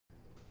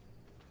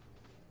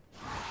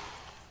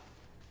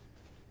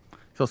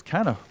So I was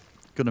kind of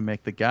going to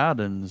make the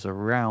gardens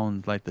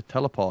around like the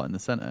teleport in the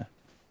center.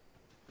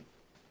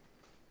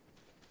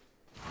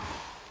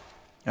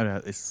 I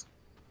don't know,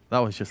 that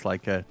was just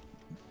like a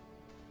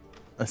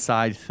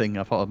side thing.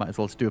 I thought I might as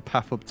well just do a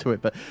path up to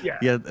it, but Yeah.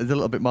 yeah, there's a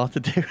little bit more to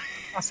do.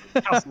 Castle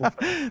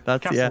first.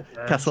 That's Castle yeah,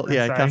 first, castle. then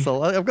Yeah, say.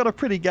 castle. I've got a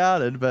pretty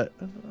garden, but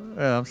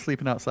I'm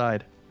sleeping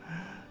outside.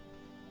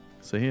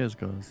 So here's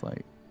goes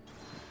like,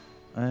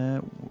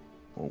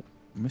 oh,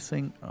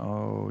 missing.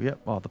 Oh, yep.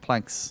 Oh, the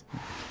planks.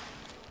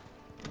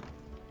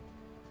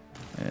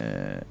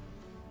 They're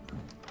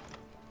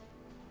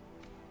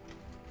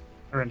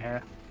in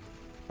here.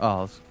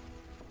 Oh, was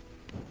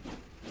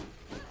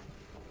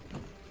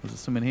there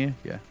some in here?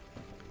 Yeah.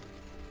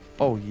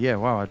 Oh yeah!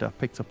 Wow, I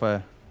picked up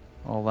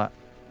all that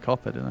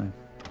copper, didn't I?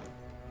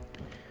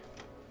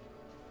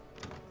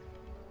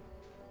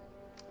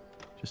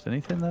 Just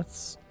anything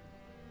that's...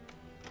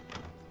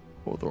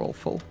 Oh, they're all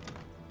full.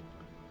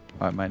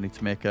 I might need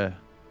to make a...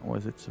 What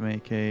is it? To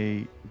make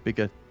a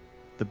bigger...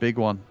 The big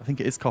one. I think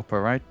it is copper,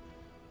 right?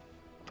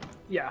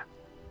 Yeah.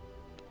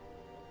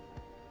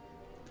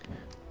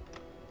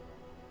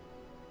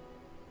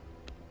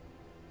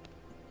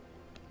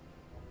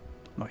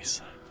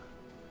 Nice. Is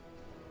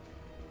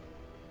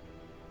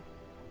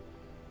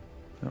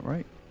that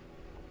right?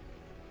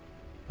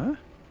 Huh?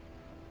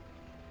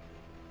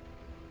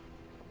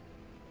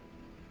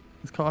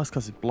 It's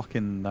because it's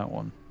blocking that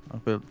one. I'll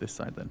build this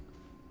side then.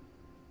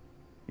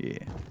 Yeah.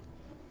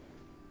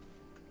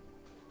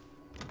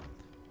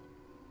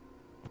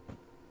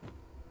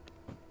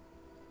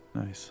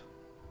 Nice.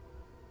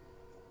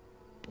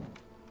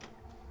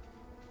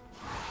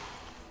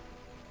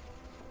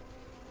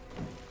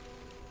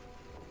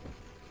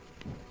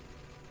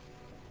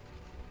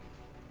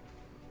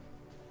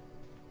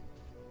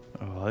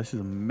 Oh, this is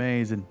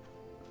amazing.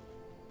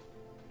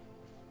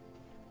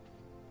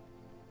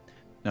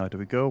 Now, do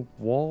we go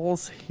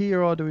walls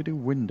here or do we do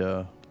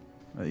window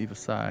at either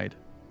side?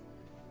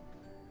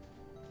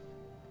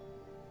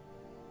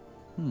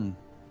 Because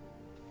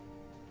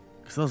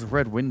those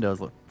red windows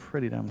look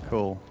pretty damn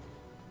cool.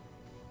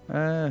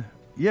 Yeah,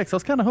 because I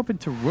was kind of hoping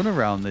to run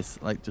around this,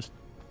 like just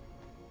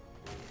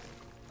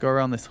go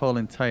around this whole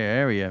entire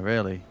area,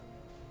 really.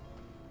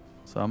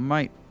 So I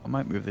might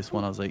move this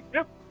one as like...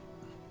 Yep.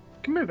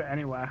 You can move it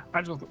anywhere.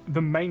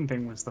 The main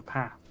thing was the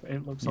path.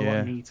 It looks a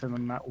lot neater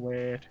than that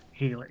weird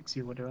helix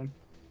you were doing.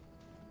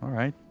 All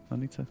right, I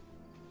need to...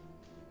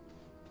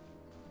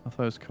 I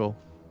thought it was cool.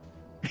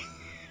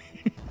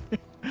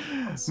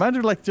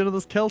 Imagine like, do you know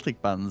those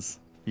Celtic bands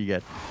you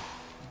get?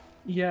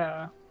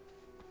 Yeah.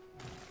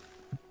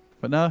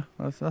 But no,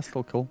 that's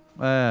still cool.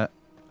 To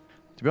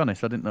be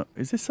honest, I didn't know.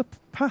 Is this a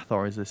path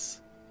or is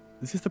this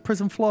the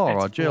prison floor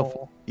It's or jail?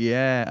 floor.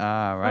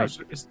 Yeah, right.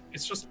 No,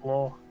 it's just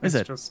floor. Is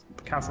it's it? just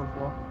the castle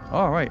floor.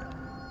 All right.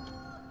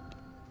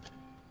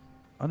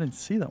 I didn't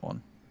see that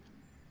one.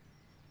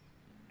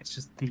 It's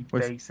just the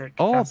Where's... basic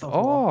Oh, castle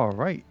floor. oh,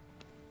 right.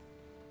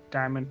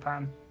 Diamond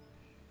pan.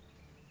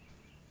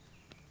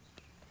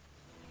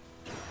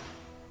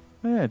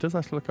 Yeah, it does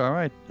actually look all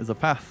right. There's a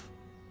path.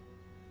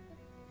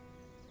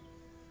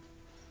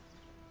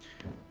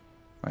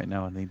 Right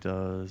now, and he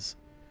does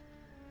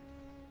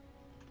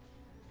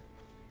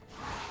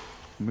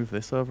move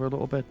this over a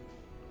little bit.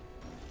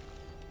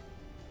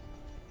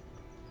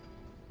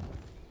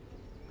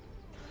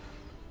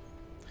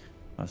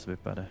 That's a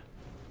bit better.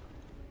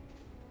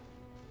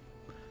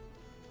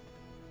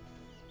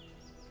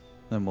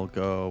 Then we'll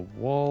go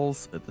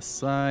walls at the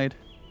side.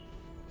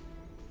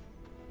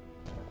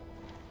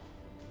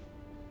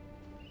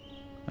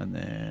 And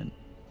then...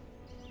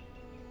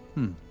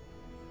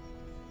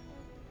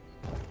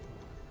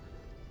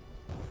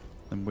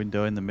 And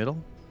window in the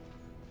middle.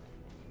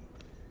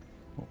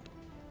 Oh.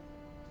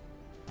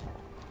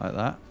 Like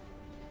that.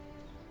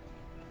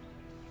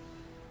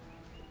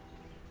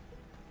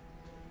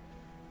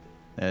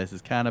 Yeah, this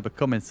is kind of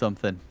becoming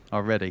something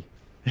already.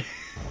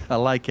 I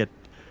like it.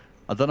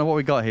 I don't know what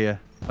we got here,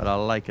 but I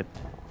like it.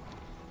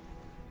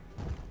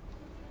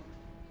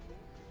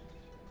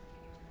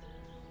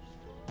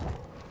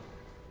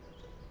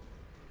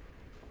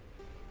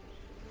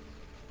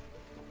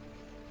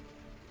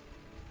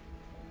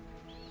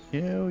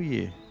 Hell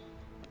yeah.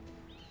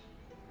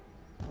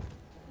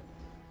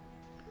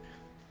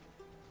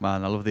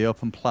 Man, I love the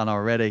open plan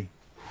already.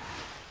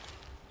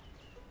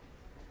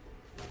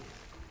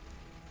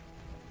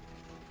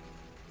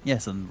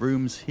 Yes, and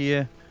rooms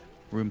here.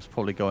 Rooms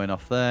probably going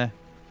off there.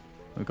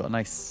 We've got a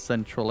nice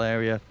central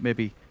area.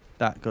 Maybe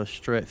that goes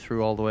straight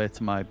through all the way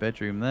to my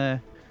bedroom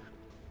there.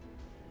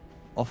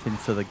 Off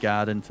into the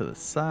garden to the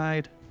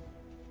side.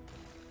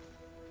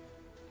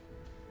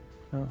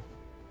 Oh,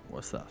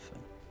 what's that thing?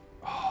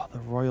 Oh, the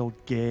royal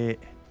gate.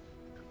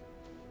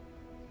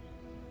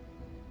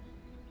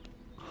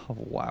 Oh,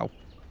 wow.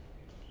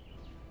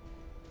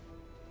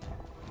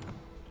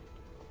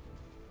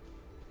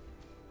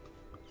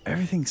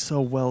 Everything's so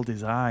well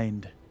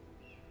designed.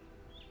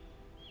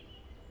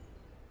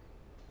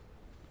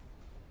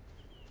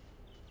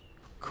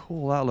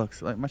 Cool that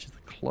looks. Like matches the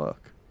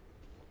cloak.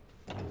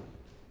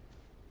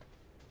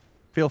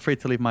 Feel free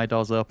to leave my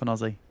doors open,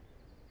 Ozzy,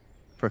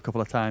 for a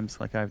couple of times,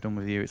 like I've done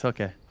with you. It's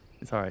okay.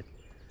 It's all right.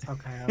 It's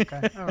okay.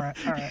 Okay. All right.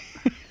 All right.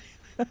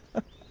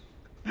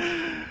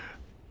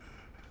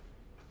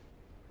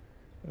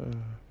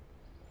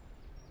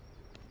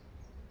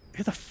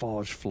 Yeah, the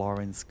forged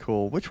flooring's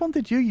cool. Which one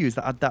did you use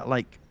that had that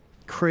like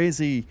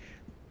crazy?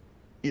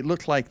 It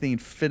looked like the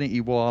Infinity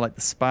War, like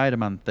the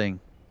Spider-Man thing.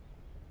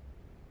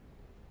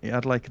 It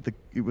had like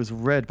it was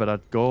red but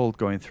had gold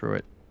going through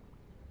it.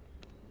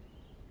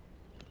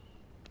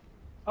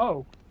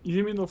 Oh,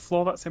 you mean the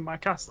floor that's in my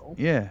castle?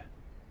 Yeah.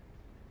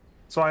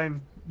 So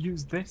I've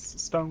used this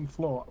stone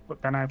floor,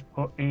 but then I've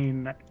put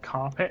in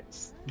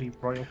carpets, the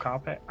royal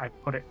carpet. I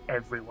put it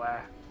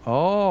everywhere.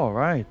 Oh,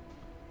 right.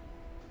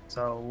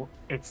 So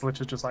it's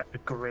literally just like the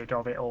grid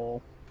of it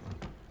all.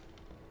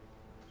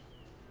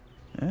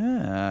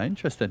 Ah,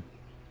 interesting.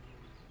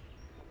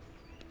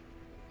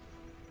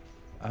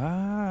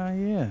 Ah,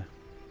 yeah.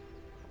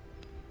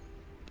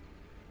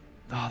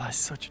 Oh, that's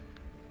such a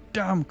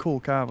damn cool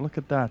carve. Look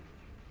at that.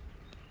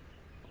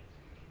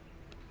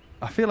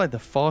 I feel like they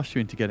forced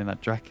you into getting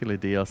that Dracula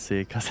DLC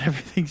because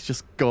everything's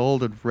just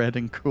gold and red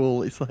and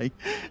cool. It's like,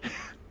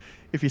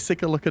 if you're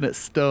sick of looking at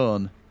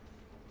stone,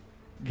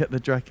 get the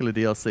Dracula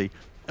DLC.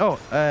 Oh,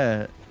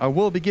 I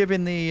will be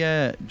giving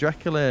the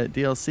Dracula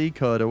DLC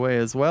code away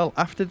as well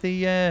after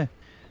the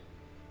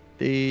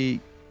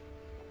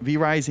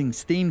V-Rising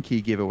Steam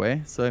key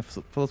giveaway. So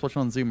for those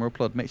watching on Zuma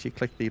Upload, make sure you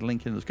click the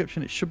link in the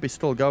description. It should be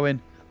still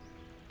going.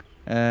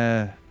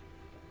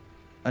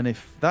 And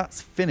if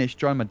that's finished,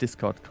 join my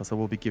Discord because I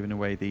will be giving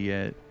away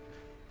the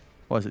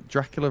what is it,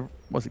 Dracula?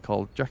 What's it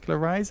called? Dracula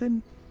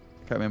Rising?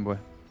 I can't remember.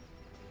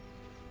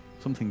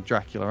 Something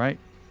Dracula, right?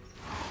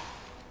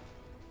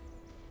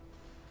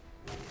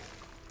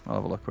 I'll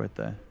have a look right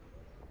there.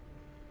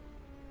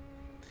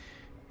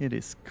 It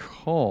is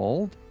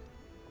called.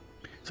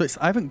 So it's.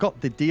 I haven't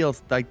got the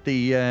DLC, like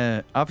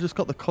the. I've just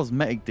got the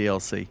cosmetic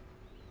DLC.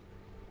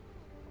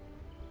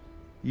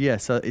 Yeah,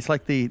 so it's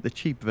like the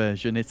cheap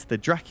version. It's the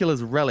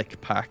Dracula's Relic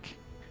Pack.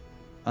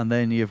 And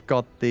then you've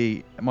got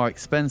the more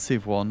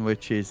expensive one,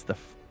 which is the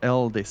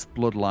Eldest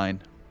Bloodline.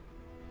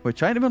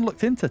 Which I ain't even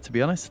looked into, to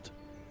be honest.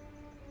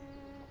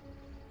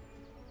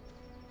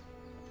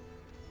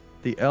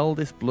 The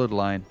Eldest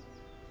Bloodline.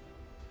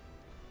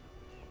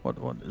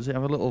 What does it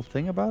have a little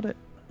thing about it?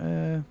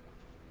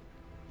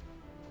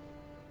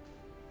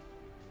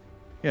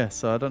 Yeah,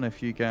 so I don't know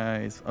if you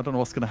guys... I don't know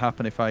what's going to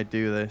happen if I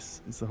do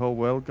this. Is the whole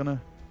world going to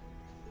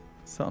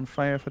set on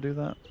fire if I do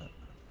that?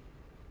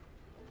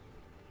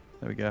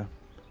 There we go.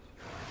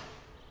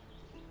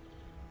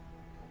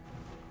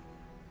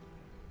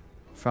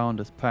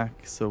 Founders pack.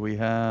 So we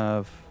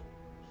have...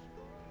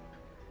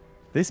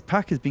 This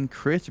pack has been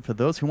created for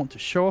those who want to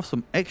show off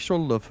some extra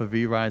love for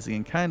V-Rising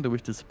and kindly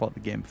wish to support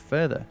the game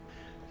further.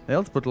 The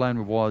Eldest Bloodline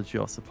rewards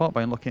your support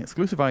by unlocking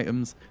exclusive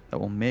items that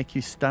will make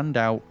you stand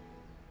out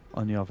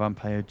on your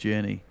vampire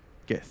journey.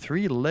 Get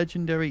 3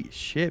 legendary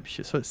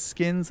shapeshifts, so it's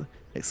skins,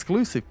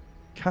 exclusive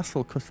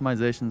castle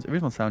customizations,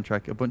 original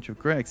soundtrack, a bunch of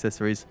great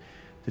accessories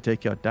to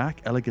take your dark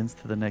elegance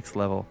to the next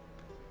level.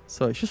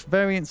 So it's just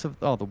variants of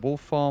the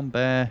wolf form,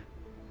 bear,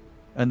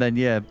 and then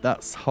yeah,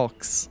 that's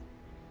Hawk's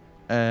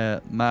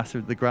master,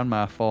 the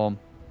grandma form.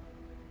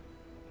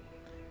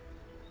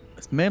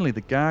 It's mainly the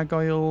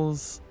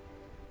gargoyle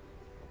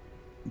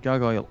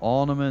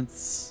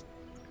ornaments,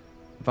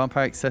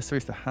 vampire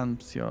accessories to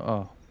enhance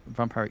your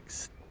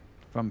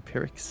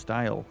vampiric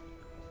style.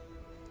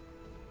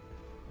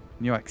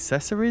 New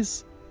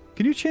accessories?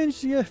 Can you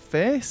change your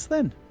face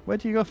then? Where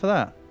do you go for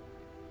that?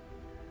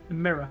 The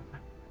mirror.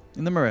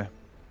 In the mirror.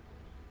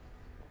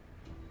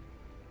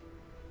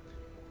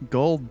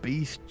 Gold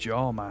Beast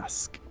Jaw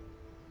Mask.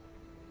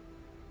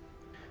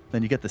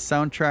 Then you get the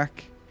soundtrack.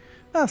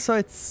 Ah, so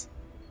it's...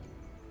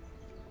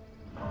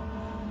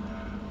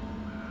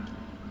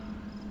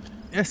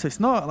 Yeah, so it's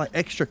not like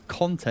extra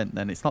content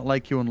then. It's not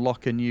like you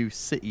unlock a new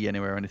city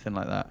anywhere or anything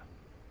like that.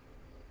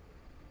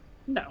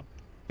 No.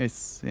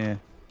 It's, yeah.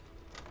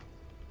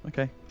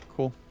 Okay,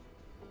 cool.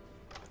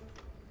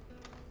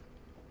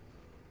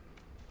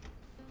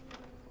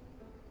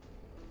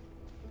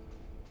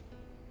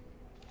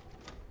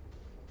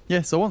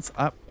 Yeah, so once,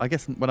 I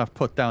guess when I've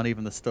put down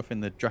even the stuff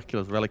in the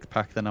Dracula's Relic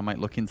Pack, then I might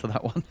look into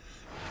that one.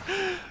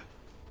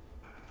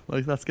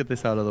 Let's get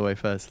this out of the way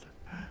first.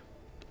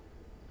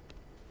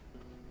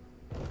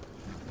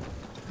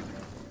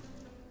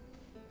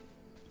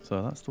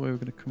 So that's the way we're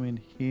going to come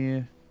in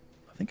here.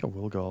 I think I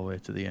will go all the way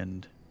to the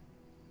end.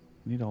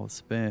 We need all the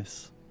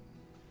space.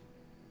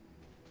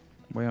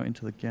 Way out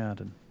into the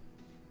garden.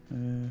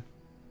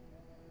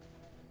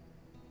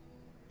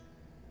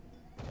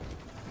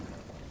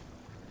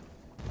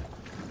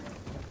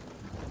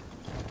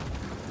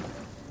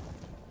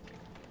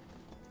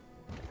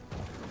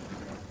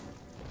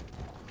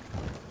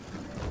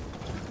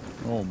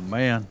 Oh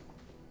man.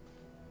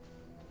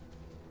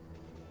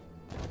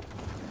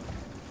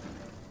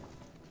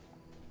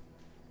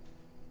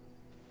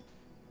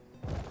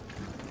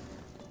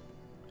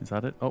 Is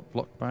that it? Oh,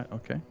 blocked by.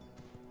 Okay.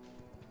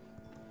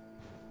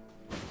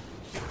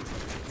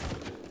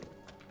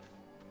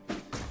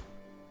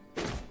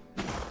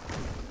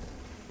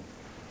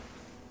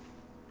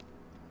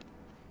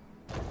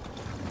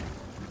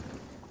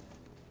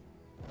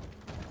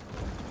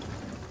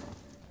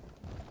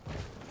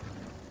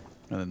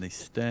 And then these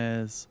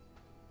stairs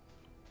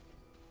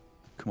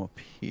come up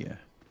here.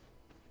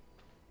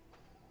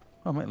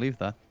 Oh, I might leave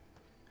that.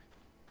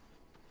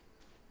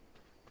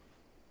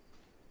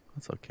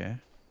 That's okay.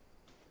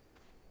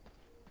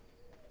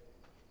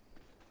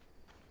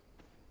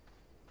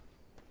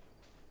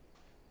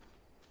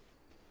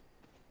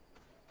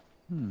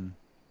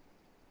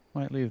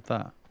 Might leave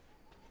that.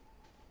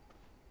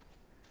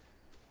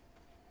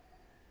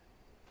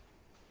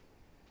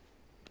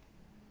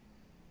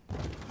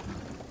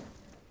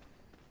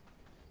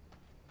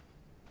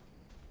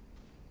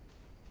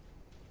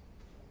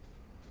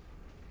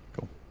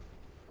 Cool.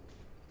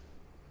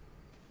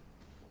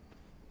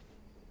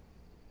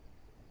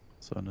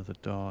 So another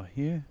door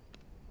here.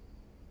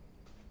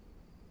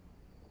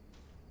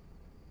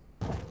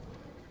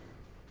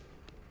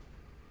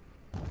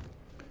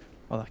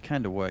 Oh, that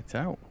kind of worked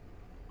out.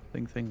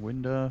 Thing,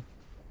 window.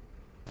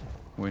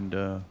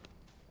 Window.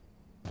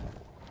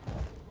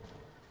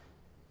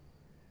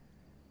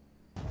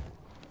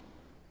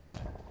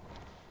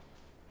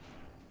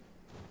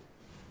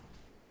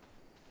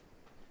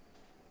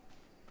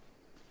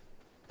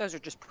 Those are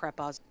just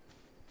prep-os.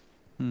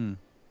 Oh,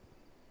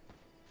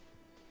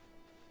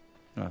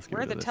 let's get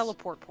Where'd rid the of this.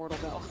 teleport portal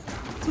go?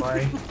 This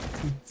way.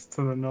 It's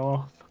to the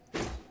north.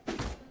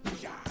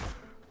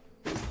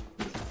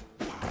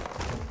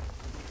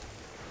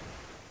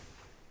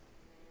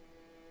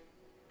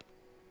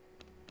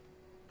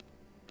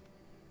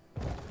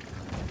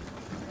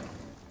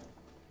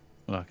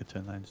 Well, I could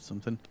turn that into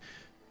something.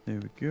 There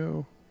we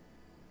go.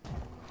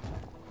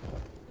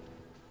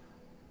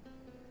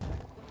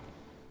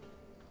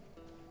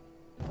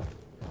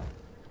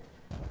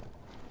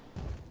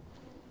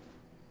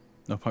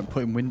 No point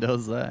putting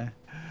windows there.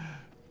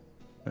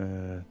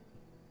 So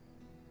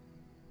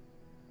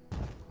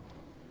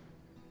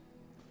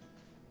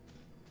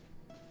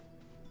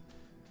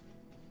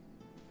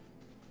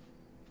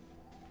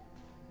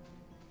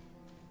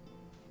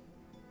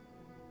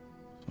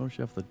we should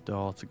have the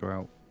door to go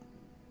out.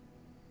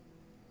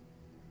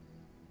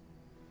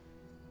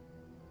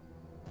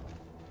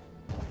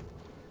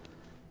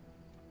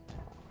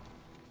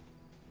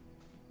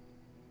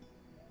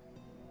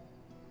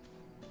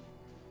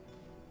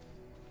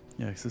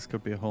 Yeah, 'cause this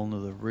could be a whole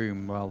nother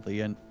room, while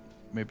the end,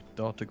 maybe the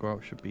door to go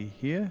out should be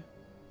here.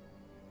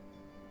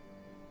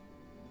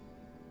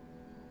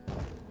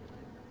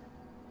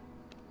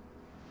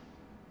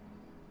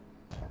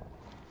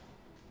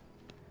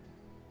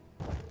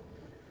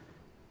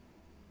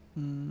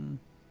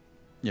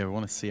 Yeah, we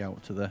want to see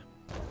out to the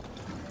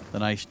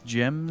nice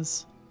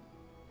gems.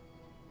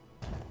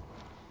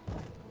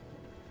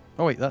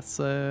 Oh wait, that's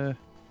trying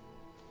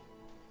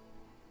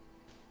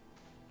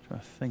to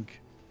think.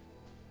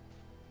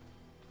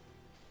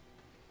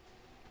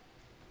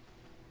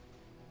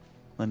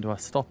 Then do I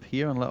stop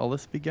here and let all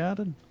this be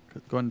garden?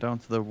 Going down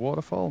to the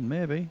waterfall,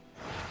 maybe.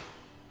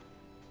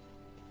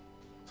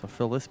 So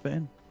fill this bit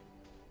in.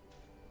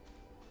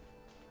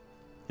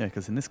 Yeah,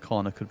 because in this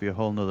corner could be a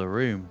whole nother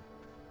room.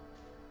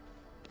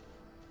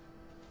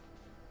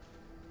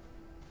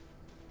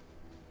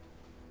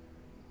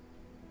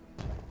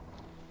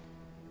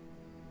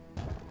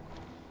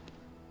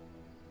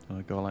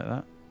 Gonna go like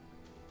that.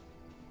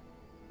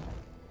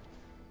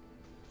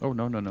 Oh,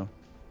 no, no, no.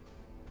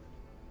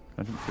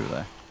 I didn't through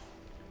there.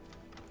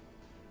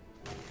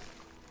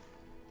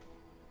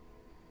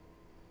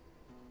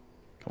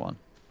 Come on.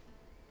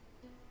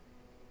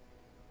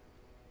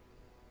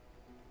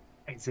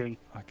 Easy.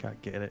 I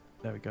can't get it.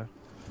 There we go.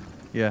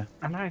 Yeah.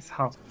 A nice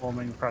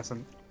housewarming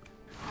present.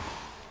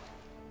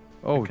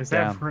 Oh, Because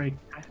damn.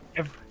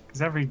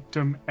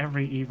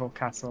 every evil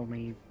castle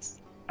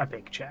needs a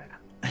big chair.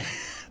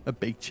 A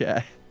big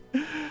chair.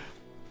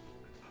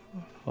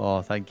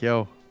 Oh, thank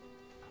you.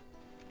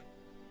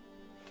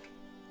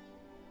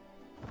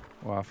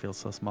 Wow, I feel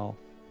so small.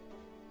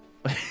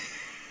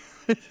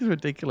 This is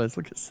ridiculous.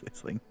 Look at this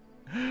thing.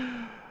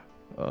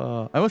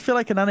 I almost feel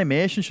like an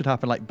animation should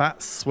happen, like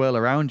bats swirl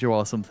around you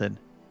or something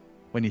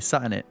when you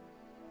sat in it.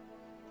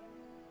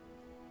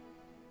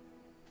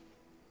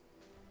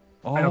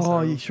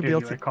 Oh, you should be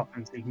able to. A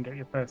coffin so you can get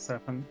your first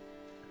serpent.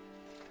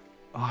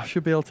 Oh, I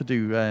should be able to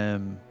do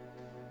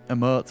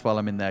emotes while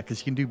I'm in there, because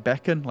you can do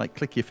beckon, like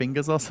click your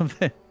fingers or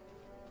something.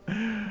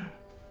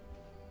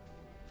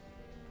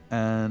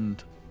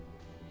 And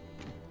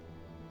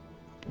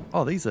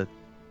oh, these are.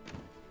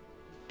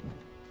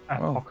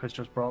 Oh. Hawker's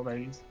just brought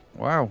these.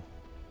 Wow.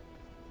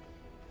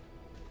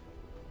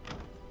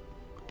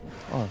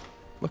 Oh,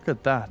 look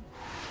at that.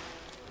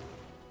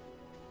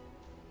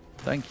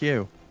 Thank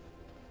you.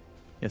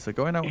 Yeah, so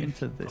going out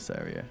into this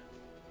area.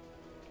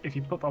 If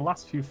you put the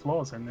last few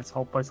floors in, this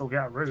whole place will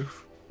get a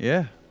roof.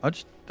 Yeah,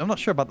 I'm not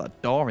sure about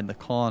that door in the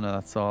corner,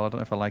 that's all. I don't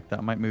know if I like that.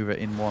 I might move it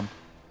in one.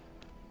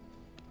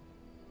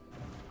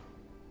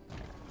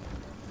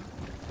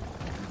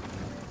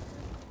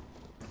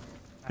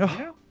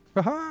 Yeah.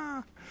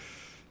 Haha!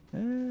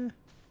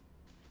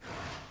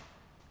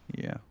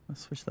 Yeah,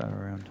 let's switch that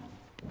around.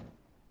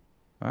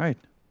 Alright.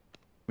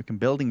 We can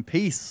build in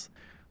peace.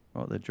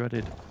 Oh, the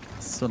dreaded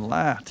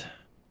sunlight.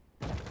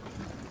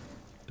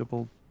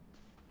 double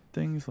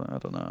things. I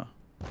don't know.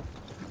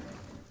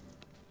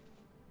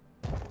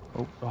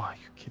 Oh, are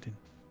you kidding?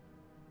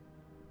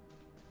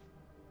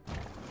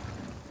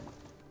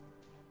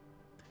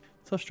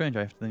 So strange.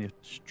 You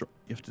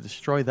have to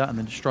destroy that and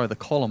then destroy the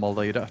column.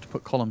 Although you don't have to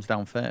put columns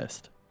down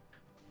first.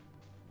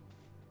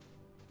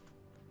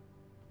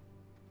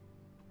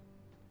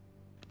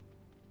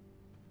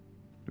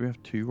 Do we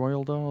have 2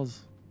 royal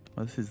doors?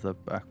 Oh, this is the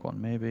back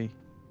one, maybe.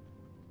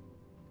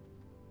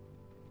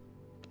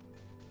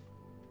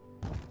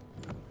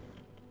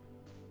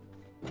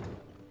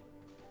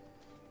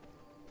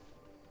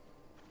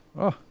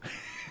 Oh.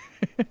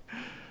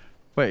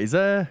 Wait, is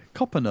a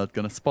copper node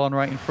going to spawn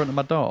right in front of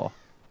my door?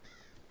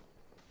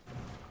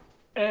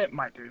 It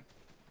might do.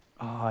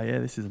 Oh, yeah,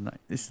 this is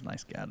a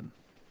nice garden.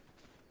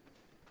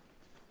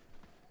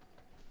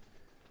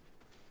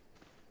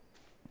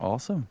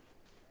 Awesome.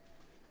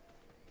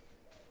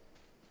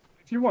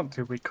 If you want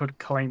to, we could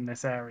claim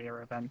this area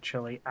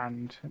eventually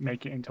and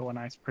make it into a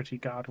nice pretty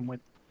garden with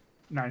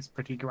nice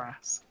pretty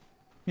grass.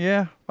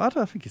 Yeah, I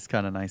think it's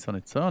kind of nice on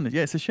its own.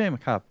 Yeah, it's a shame I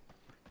can't.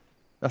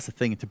 That's the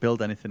thing, to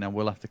build anything I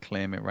will have to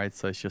claim it, right?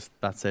 So it's just,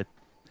 that's it.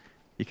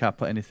 You can't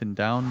put anything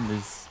down.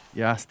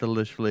 You has to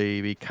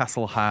literally be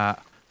castle heart,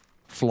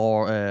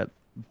 floor,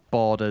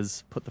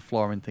 borders, put the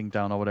flooring thing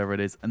down or whatever it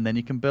is, and then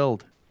you can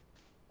build.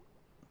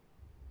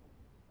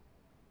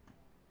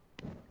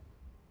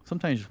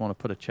 Sometimes you just want to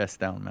put a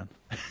chest down, man.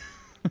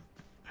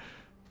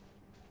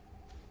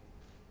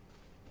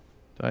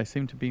 Do I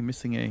seem to be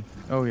missing a...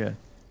 Oh, yeah.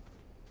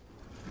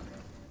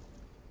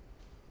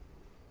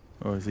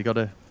 Oh, has he got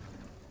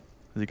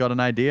an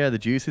idea? The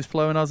juice is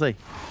flowing, has he?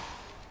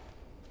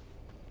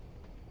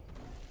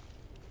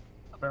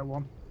 A better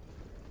one.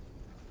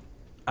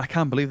 I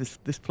can't believe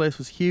this place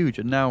was huge,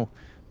 and now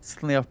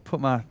suddenly I've put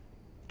my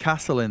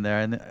castle in there,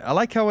 and I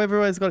like how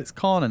everywhere's got its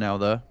corner now,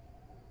 though.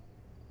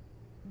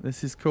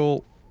 This is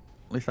cool.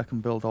 At least I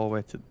can build all the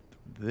way to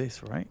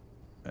this, right?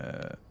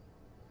 I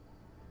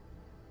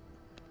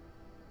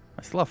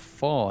still have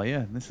 4, yeah.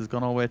 And this has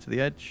gone all the way to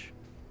the edge.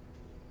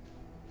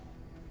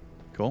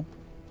 Cool.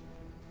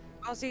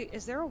 Ozzy,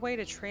 is there a way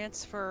to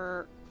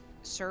transfer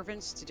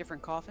servants to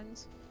different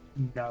coffins?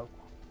 No.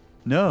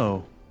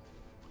 No.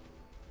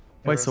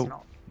 There Wait, is so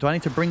not. do I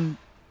need to bring...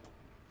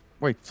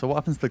 Wait, so what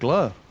happens to the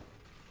glow?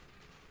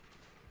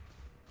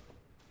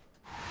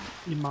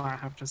 You might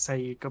have to say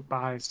your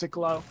goodbyes to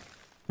Glow.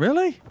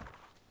 Really?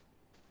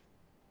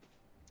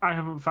 I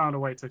haven't found a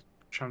way to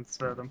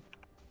transfer them.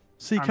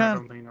 So you and I don't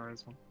can't... think there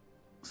is one.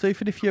 So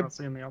even if I'm you... not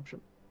seeing the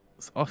option.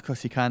 Oh, of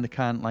course you kind of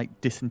can't,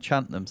 like,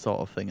 disenchant them sort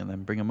of thing and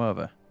then bring them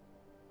over.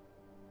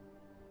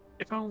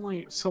 If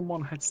only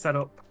someone had set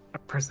up a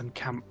prison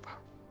camp,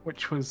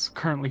 which was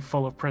currently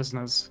full of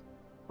prisoners,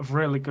 of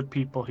really good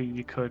people who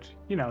you could,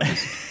 you know,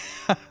 just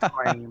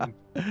claim.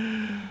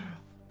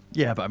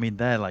 Yeah, but I mean,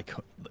 they're like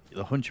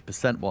the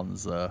 100%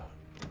 ones.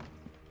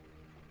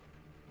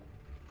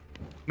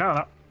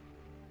 No,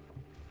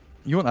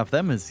 You wouldn't have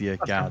them as your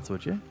guards,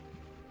 would you?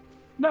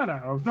 no,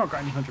 I've not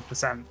got any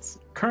 100%.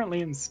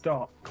 Currently in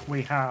stock,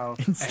 we have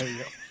In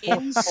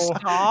In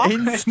stock?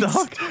 In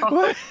stock?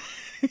 What?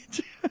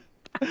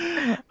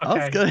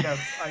 Okay, gonna-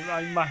 yes,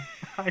 I might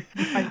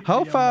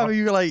How be a far are mod.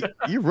 you, like,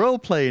 you role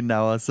playing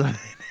now or something?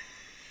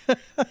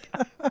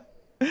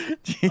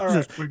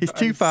 Jesus, we've he's got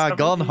too a far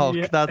gone,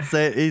 70, Hawk. That's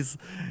it.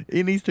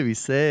 He needs to be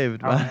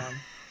saved, man.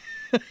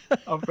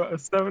 I've got a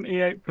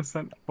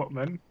 78%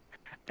 footman,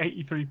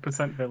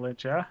 83%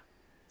 villager,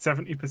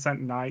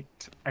 70%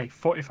 knight, a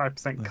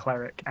 45%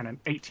 cleric, and an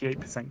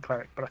 88%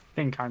 cleric. But I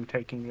think I'm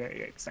taking the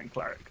 88%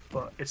 cleric.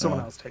 But if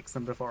someone else takes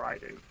them before I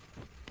do.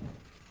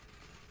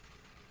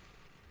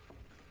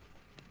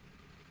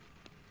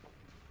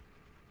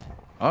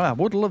 Oh, I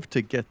would love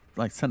to get,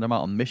 like, send them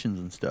out on missions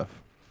and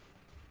stuff.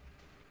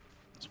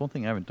 That's one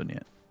thing I haven't done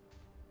yet.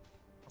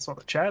 That's what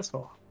the chair's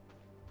for.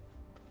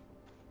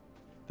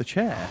 The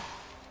chair?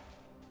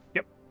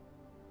 Yep.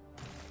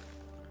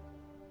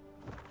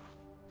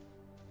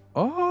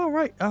 Oh,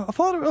 right. I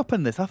thought it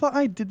opened this. I thought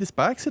I did this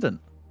by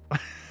accident.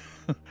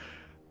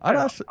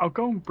 I'll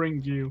go and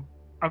bring you.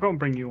 I'll go and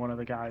bring you one of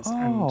the guys.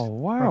 Oh,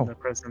 wow. From the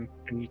prison,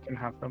 and you can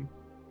have them.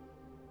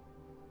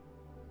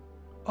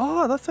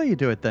 Oh, that's how you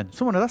do it then.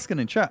 Someone was asking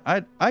in chat.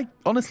 I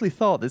honestly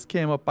thought this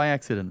came up by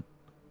accident.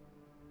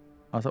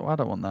 I was like, well, I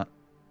don't want that.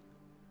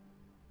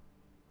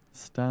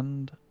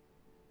 Stand.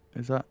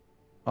 Is that?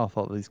 Oh, I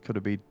thought these could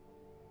have been.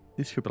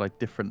 These should be like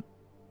different.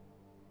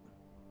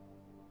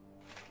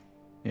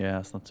 Yeah,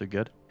 that's not too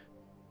good.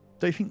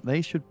 Do you think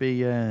they should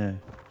be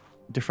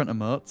different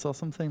emotes or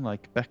something?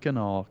 Like beckon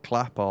or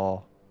clap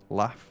or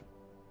laugh?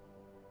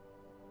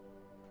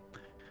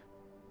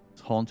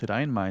 It's haunted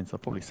iron mines. I'll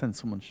probably send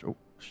someone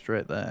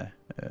straight there.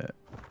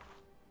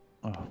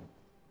 Oh.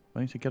 I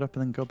need to get up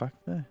and then go back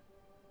there.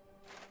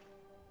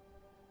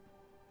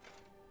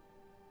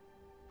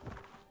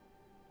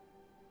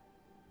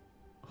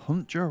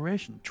 Hunt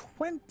duration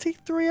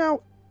 23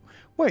 hours.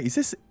 Wait, is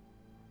this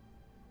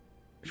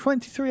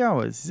 23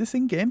 hours? Is this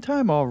in game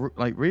time or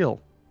like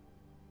real?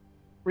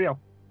 Real.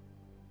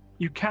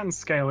 You can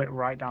scale it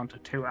right down to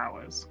 2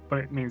 hours, but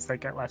it means they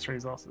get less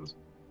resources.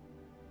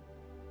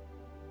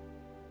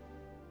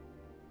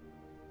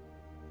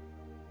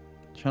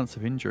 Chance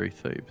of injury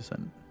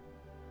 30%.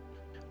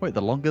 Wait,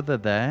 the longer they're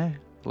there,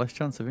 the less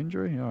chance of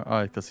injury?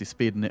 Oh, because he's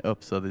speeding it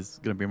up, so there's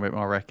going to be a bit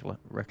more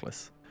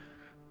reckless.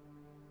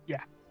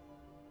 Yeah.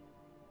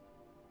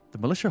 The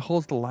militia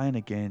holds the line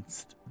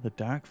against the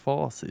dark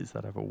forces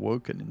that have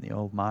awoken in the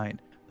old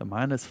mine. The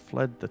miners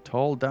fled the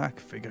tall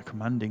dark figure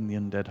commanding the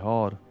undead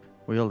horde,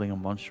 wielding a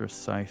monstrous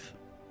scythe.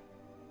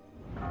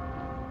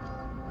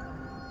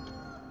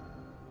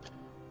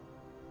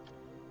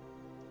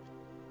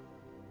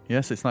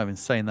 Yes, it's not even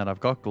saying that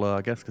I've got glow,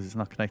 I guess, because it's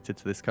not connected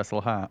to this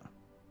castle heart.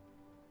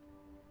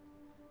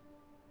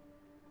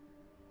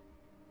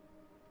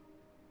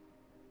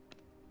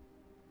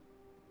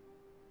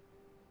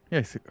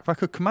 Yes, if I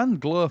could command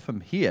glow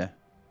from here,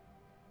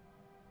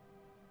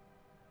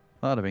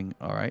 that'd have been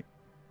alright.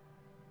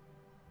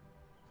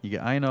 You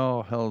get iron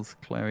ore, Hell's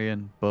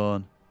Clarion,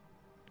 bone,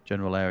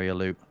 general area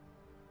loot.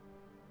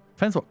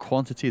 Depends what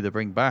quantity they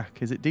bring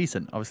back. Is it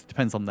decent? Obviously, it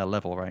depends on their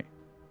level, right?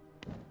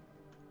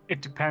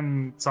 It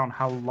depends on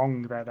how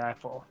long they're there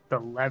for. The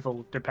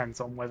level depends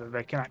on whether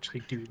they can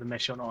actually do the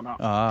mission or not.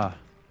 Ah.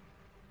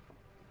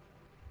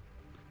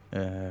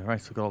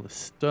 Right, so we've got all the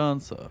stone,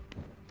 so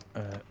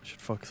should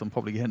focus on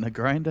probably getting a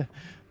grinder.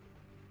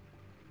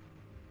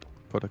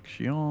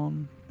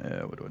 Production.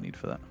 What do I need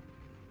for that?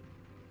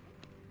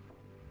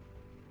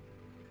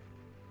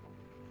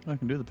 I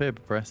can do the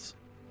paper press.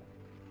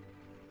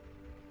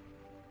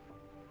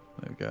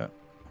 There we go.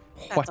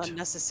 That's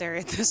unnecessary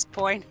at this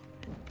point.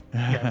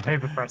 Yeah,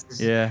 paper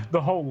presses. Yeah.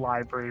 The whole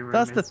library room.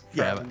 That's the is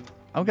yeah. fairly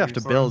I'm gonna have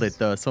to build it useless.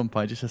 though at some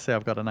point just to say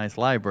I've got a nice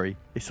library.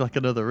 It's like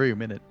another room,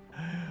 innit?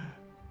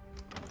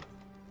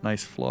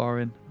 Nice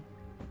flooring.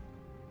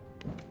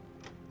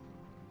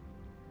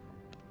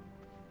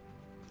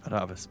 I don't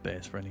have a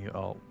space for any.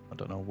 Oh, I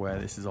don't know where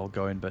this is all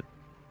going, but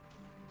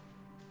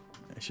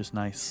it's just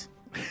nice.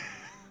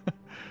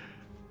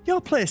 Your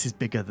place is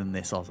bigger than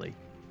this, Ozzy.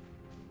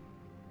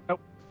 Nope.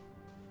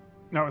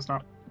 No, it's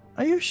not.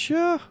 Are you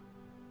sure?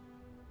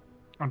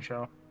 I'm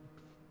sure.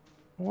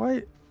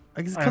 Why?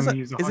 I only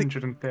use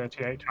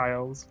 138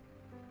 tiles.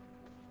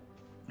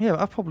 Yeah,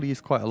 but I've probably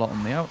used quite a lot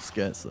on the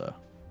outskirts though.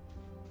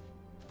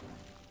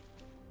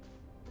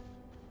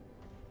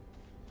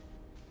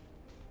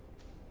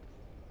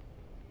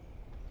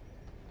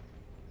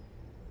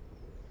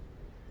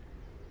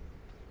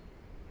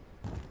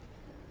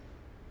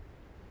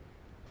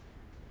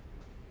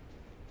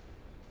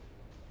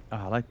 Oh,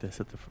 I like this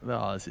at the.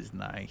 Oh, this is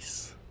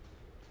nice.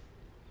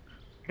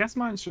 I guess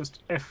mine's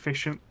just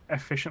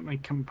efficiently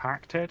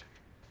compacted.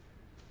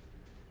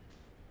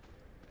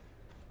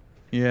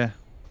 Yeah.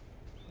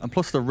 And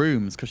plus the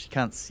rooms, because you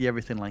can't see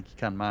everything like you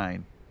can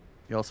mine.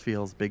 Yours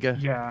feels bigger.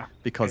 Yeah.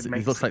 Because it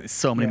makes looks like there's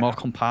so many more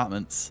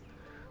compartments.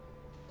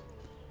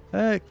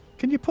 Can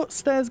you put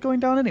stairs going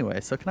down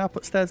anyway? So can I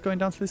put stairs going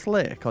down to this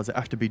lake? Or does it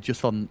have to be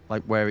just on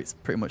like where it's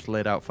pretty much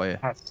laid out for you?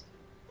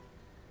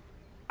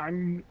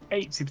 I'm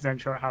 80%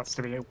 sure it has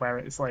to be where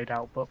it's laid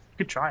out, but you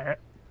could try it.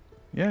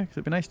 Yeah, because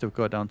it'd be nice to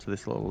go down to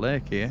this little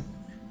lake here.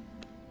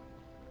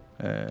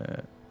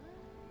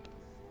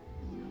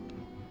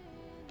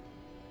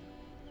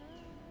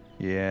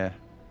 Yeah.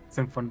 It's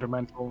in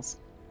fundamentals.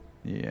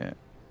 Yeah.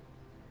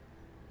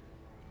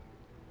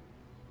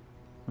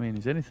 I mean,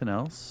 is there anything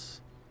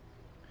else?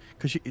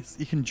 Because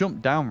you can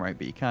jump down, right,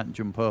 but you can't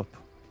jump up.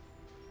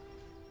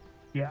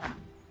 Yeah.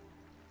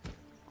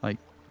 Like,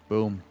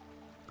 boom.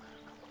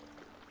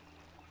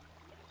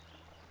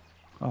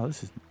 Oh,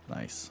 this is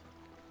nice.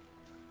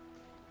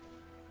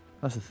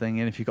 That's the thing,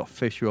 and if you've got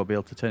fish, you will be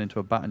able to turn into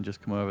a bat and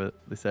just come over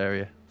this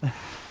area.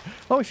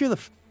 Oh, if you're the...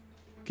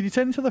 Can you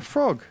turn into the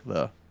frog,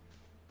 though?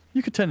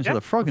 You could turn into the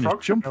frog and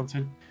just jump.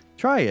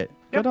 Try it.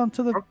 Go down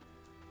to the...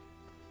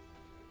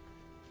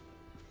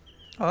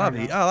 Oh,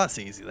 that's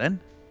easy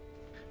then.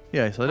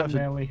 Yeah, so I don't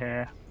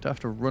have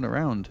to run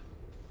around.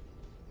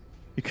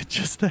 You could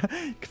just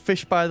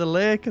fish by the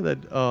lake and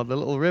then... Oh, the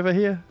little river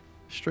here.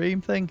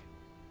 Stream thing.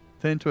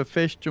 Turn into a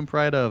fish, jump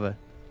right over.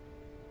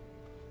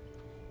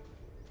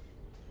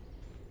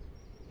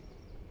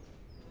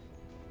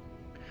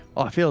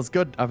 Oh, it feels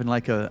good having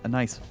like a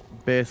nice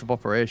base of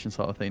operation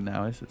sort of thing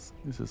now. This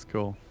is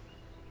cool.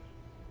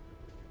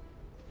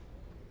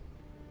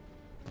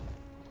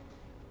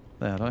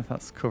 There, I don't know if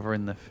that's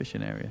covering the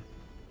fishing area.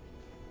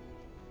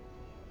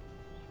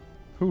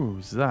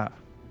 Who's that?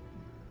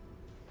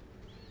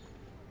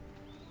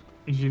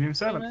 Is your new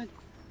servant?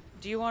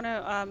 Do you want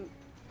to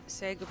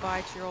say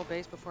goodbye to your old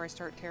base before I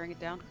start tearing it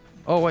down?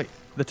 Oh, wait.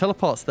 The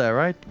teleport's there,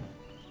 right?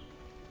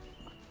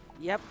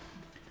 Yep.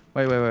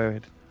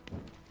 Wait.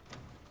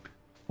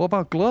 What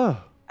about Glow?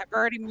 I've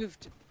already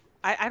moved.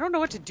 I don't know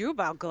what to do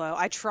about Glow.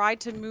 I tried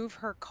to move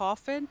her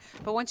coffin,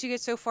 but once you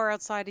get so far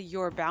outside of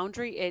your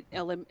boundary, it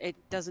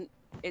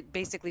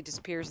basically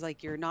disappears,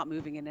 like you're not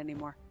moving it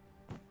anymore.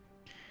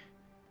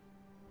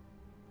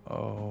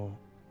 Oh.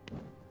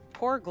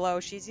 Poor Glow.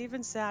 She's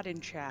even sad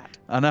in chat.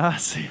 I know, I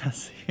see.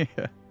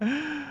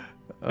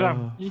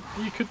 You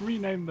could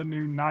rename the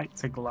new knight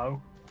to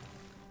Glow.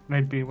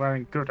 They'd be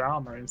wearing good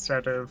armor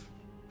instead of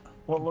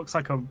what looks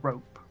like a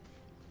rope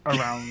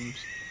around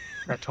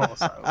their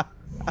torso.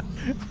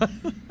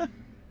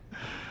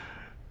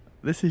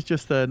 This is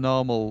just a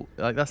normal,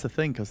 like that's the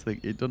thing, because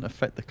it doesn't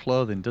affect the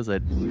clothing, does it?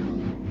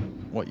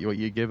 What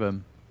you give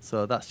them.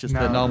 So that's just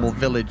a normal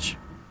village.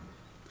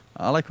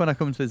 I like when I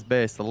come to this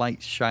base, the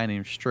light's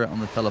shining straight on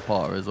the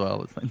teleporter as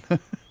well. It's like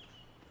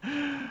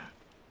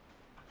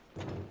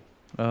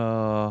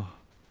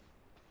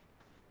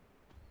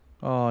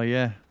oh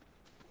yeah.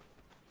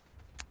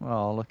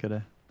 Oh, look at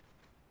her.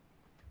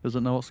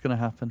 Doesn't know what's going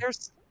to happen.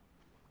 There's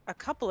a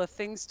couple of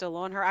things still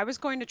on her. I was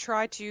going to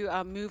try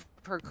to move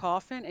her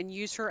coffin and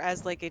use her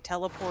as like a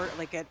teleport,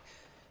 like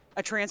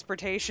a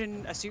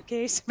transportation, a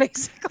suitcase,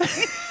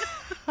 basically.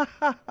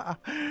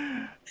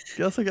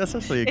 That's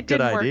actually a It good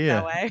didn't work idea.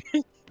 that way.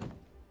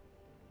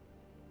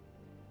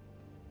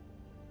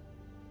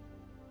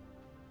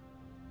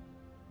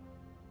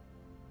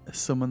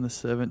 Summon the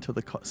servant to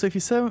the so if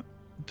you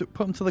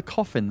put them to the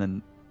coffin,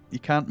 then you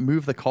can't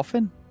move the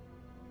coffin?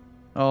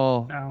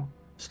 Oh, No.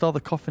 store the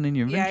coffin in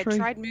your Yeah, inventory? I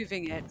tried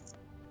moving it.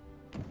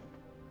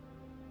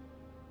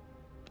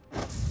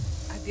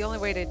 The only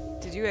way to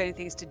do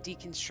anything is to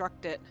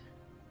deconstruct it.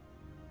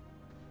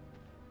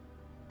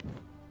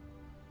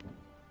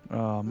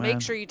 Oh, man.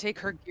 Make sure you take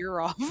her gear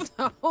off,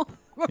 though,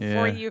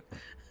 before you...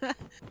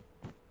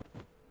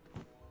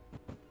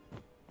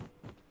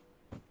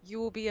 You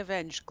will be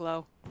avenged,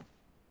 Glow.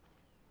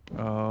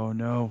 Oh,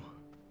 no.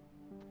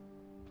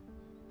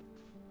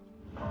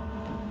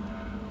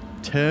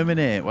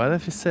 Terminate. Why did I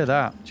just say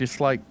that?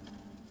 Just like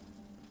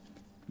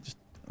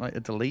a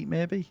delete,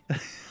 maybe? I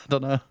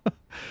don't know.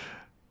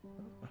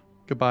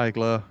 Goodbye,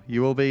 Glow.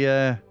 You will be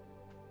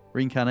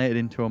reincarnated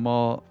into a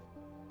more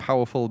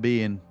powerful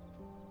being.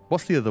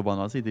 What's the other one,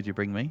 Ozzy? Did you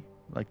bring me?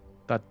 Like,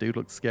 that dude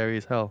looks scary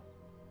as hell.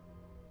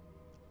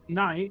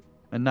 Knight?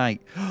 A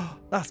knight.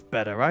 That's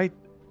better, right?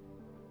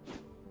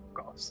 Of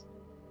course.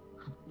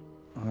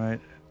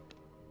 Alright.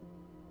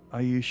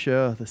 Are you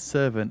sure the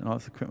servant and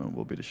its equipment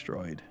will be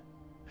destroyed?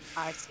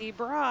 I see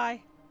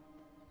Bry.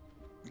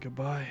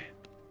 Goodbye.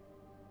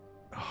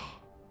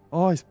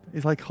 Oh,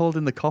 he's like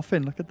holding the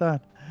coffin. Look at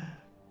that.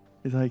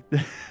 He's like...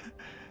 it's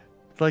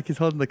like he's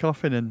holding the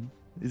coffin and...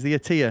 Is he a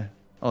tear?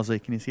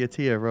 Ozzy, can you see a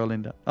tear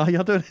rolling down? Oh,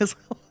 you're doing this.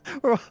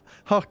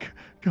 Hawk,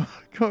 go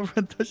over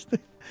and touch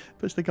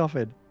the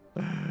coffin.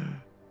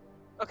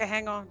 Okay,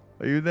 hang on.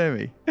 Are you near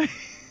me?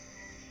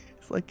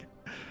 It's like...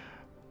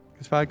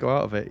 Because if I go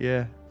out of it,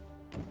 yeah.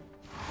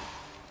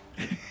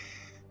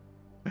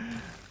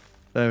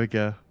 There we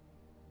go.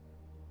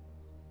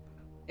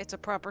 It's a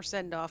proper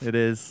send-off. It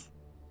is.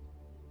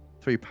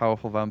 3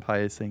 powerful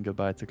vampires saying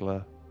goodbye to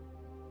Glow.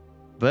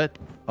 But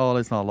all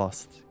is not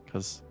lost,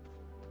 because...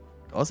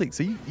 Ozzy,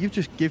 so you've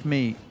just give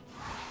me...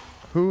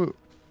 Who...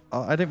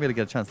 Oh, I didn't really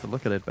get a chance to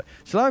look at it, but...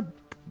 Shall I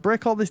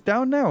break all this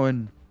down now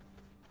and...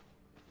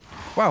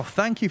 Wow,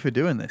 thank you for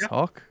doing this,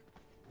 Hawk.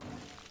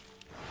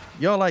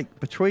 You're like,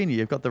 between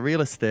you've got the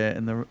real estate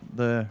and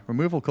the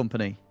removal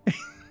company.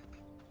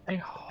 Hey,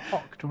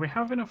 Hawk, do we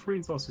have enough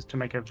resources to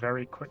make a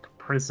very quick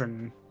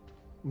prison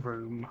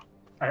room?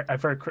 A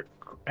very quick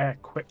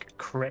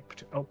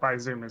crypt up by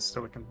Zuma's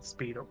so we can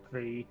speed up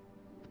the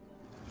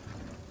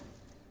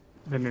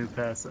new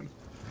person.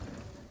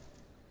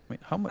 Wait,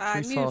 how much I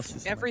resources?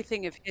 moved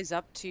everything of his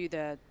up to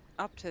the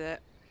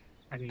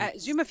I need,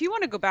 Zuma, if you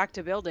want to go back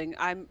to building,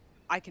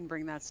 I can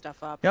bring that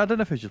stuff up. Yeah, I don't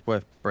know if it's just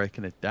worth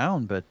breaking it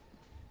down, but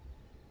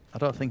I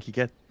don't think you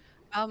get...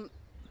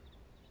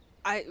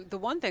 The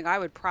one thing I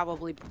would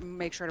probably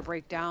make sure to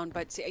break down,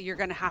 but see, you're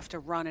going to have to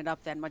run it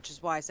up then, which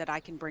is why I said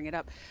I can bring it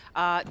up.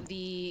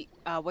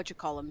 What you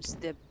call them?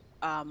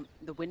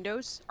 The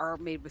windows are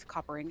made with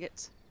copper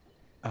ingots.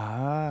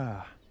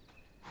 Ah.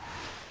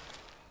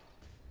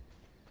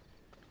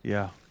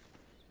 Yeah.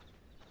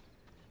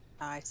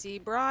 I see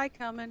Bry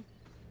coming.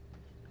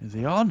 Is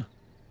he on?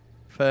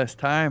 First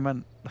time,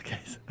 and okay.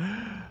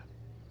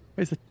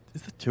 Wait, is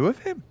there 2 of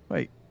him?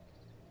 Wait,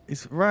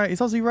 is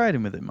Ozzy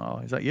riding with him,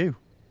 or is that you,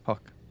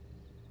 Hawk?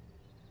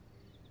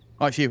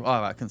 Oh, it's you.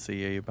 Oh, I can see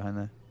you behind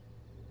there.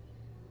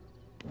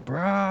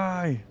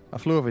 Bry! I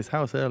flew over his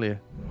house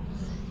earlier.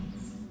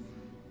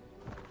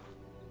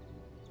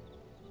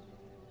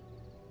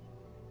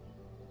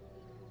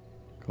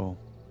 Cool.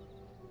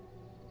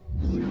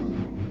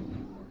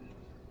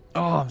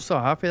 Oh, I'm so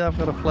happy that I've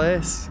got a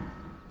place.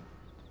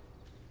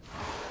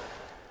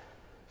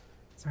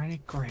 is there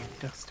any grave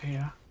dust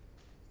here?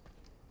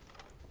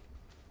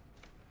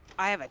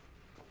 I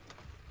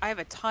have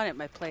a ton at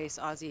my place,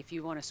 Ozzy, if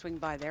you want to swing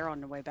by there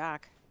on the way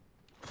back.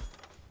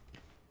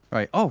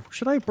 Right. Oh,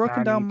 should I have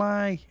broken down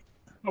my...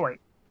 Oh, wait.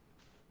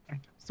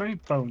 Is there any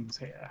bones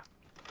here?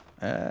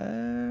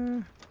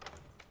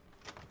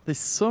 There's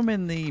some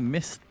in the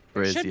mist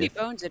There brazier. should be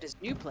bones at his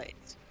new place.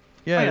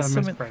 Yeah, Oh, yeah, there's the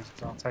some mist in...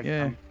 braziers, I'll take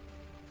Yeah.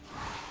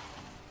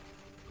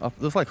 them.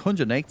 There's like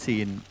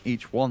 180 in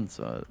each one,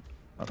 so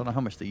I don't know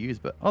how much they use,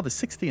 but... Oh, there's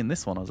 60 in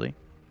this one, Ozzy.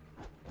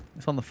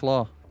 It's on the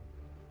floor,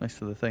 next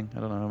to the thing. I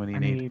don't know how many you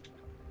I need. need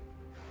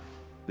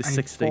It's I need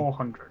 60.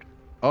 400.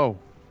 Oh.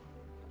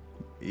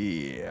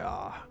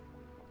 Yeah.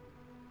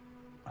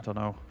 I don't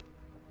know.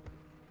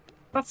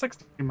 That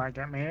 60 might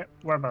get me it.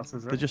 Whereabouts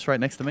is They're it? just right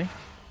next to me.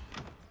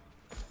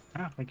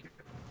 Ah, thank you.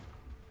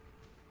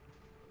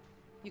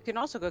 You can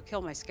also go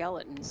kill my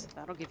skeletons.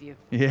 That'll give you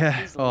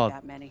Yeah. easily Oh,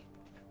 that many.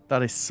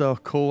 that is so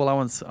cool. I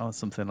want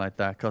something like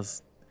that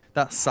because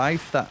that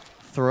scythe, that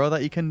throw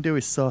that you can do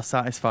is so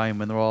satisfying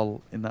when they're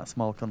all in that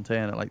small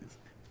container, like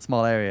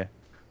small area.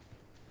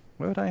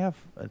 Where would I have?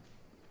 That's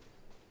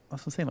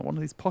what I'm saying. Like one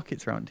of these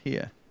pockets around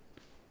here.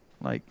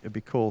 Like it'd be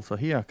cool. So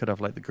here I could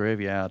have like the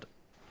graveyard.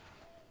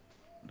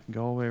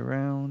 Go all the way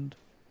around.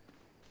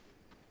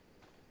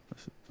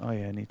 Oh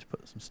yeah, I need to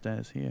put some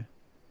stairs here.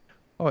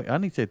 Oh, wait, I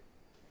need to.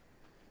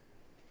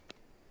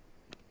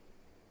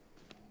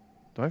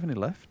 Do I have any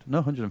left? No,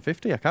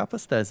 150. I can't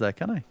put stairs there,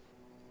 can I?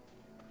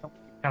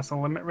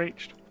 Castle limit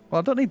reached. Well,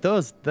 I don't need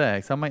those there,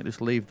 because I might just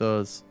leave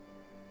those.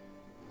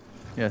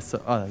 Yeah,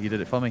 so... Oh, you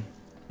did it for me.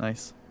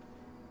 Nice.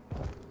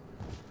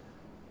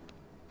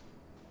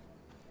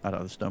 I don't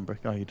have the stone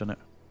brick. Oh, you done it.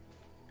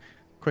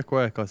 Quick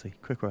work, Ozzy.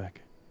 Quick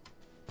work.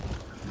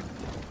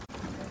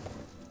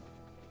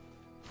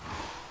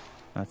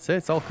 That's it.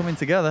 It's all coming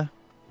together.